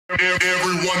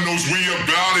Everyone knows we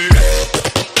about it.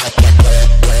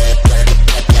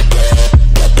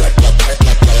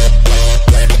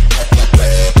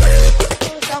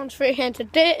 Sounds free here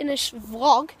today in this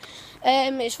vlog.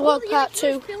 It's vlog part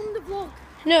 2.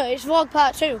 No, it's vlog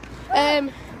part 2.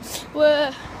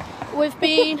 We've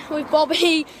been with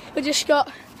Bobby. We just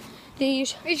got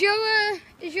these. Is your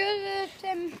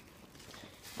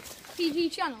PG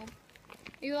channel?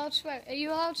 Are you allowed to swear? Are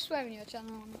you allowed to swear in your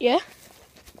channel? Yeah.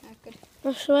 Yeah, good.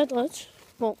 I've sweared loads.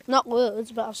 Well, not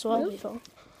loads, but I've sweared before.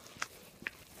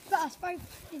 But I spoke,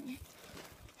 didn't you?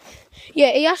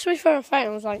 Yeah, he asked me for a fight. I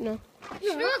was like, no.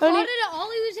 You recorded it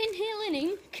all. He was inhaling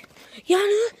ink. Yeah,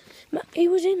 I know. He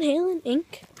was inhaling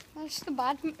ink. That's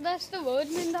the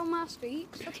roadman down my street.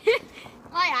 Like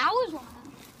I was one.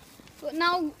 But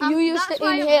now You used to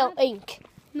inhale ink.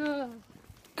 No.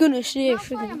 Goodness sake. That's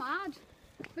why I'm mad.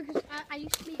 Because I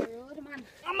used to be a roadman.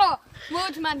 I'm a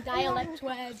roadman dialect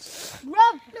words.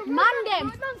 Rob, Mandem.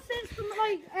 Roadman says from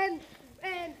like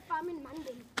farming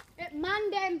Mandem.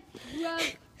 Mandem, Rob.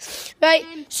 Right,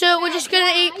 so we're just going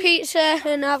to eat pizza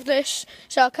and have this.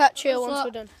 So I'll catch you once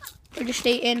we're done. We're just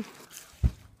eating.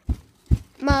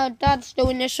 My dad's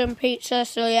doing this on pizza,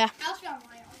 so yeah. I'll show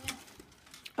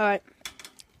my Alright.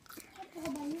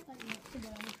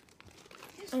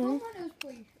 It's fun when I was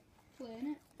playing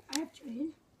it. I have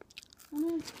train.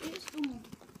 It's fun.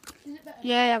 Is it better?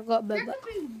 Yeah, I've got a bit.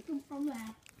 Jump from there.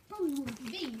 Probably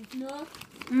wouldn't be. No.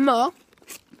 More?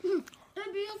 It'd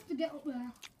be able to get up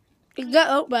there. You can get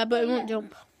up there, but it won't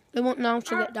jump. It won't know how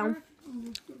to get down.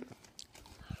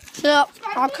 So,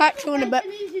 I'll catch you in a bit.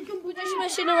 We're just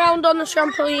messing around on the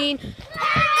trampoline.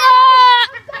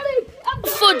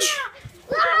 Fudge!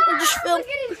 I just filmed.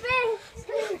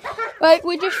 Right,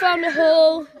 we just found a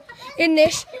hole in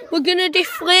this. We're going to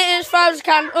deflate it as far as I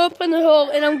can, open the hole,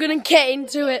 and I'm going to get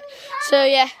into it. So,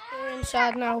 yeah, we're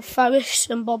inside now. Faris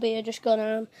and Bobby are just gone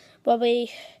home.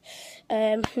 Bobby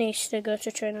needs to go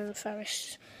to training, and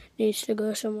Faris needs to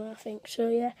go somewhere, I think. So,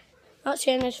 yeah, that's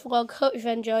the end of this vlog. Hope you've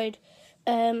enjoyed.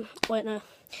 Wait, no.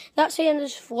 That's the end of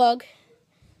this vlog.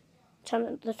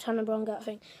 The Tanner Brongat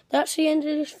thing. That's the end of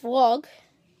this vlog.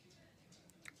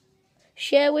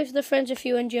 Share with the friends if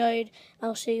you enjoyed.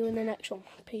 I'll see you in the next one.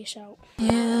 Peace out.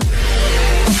 Yeah.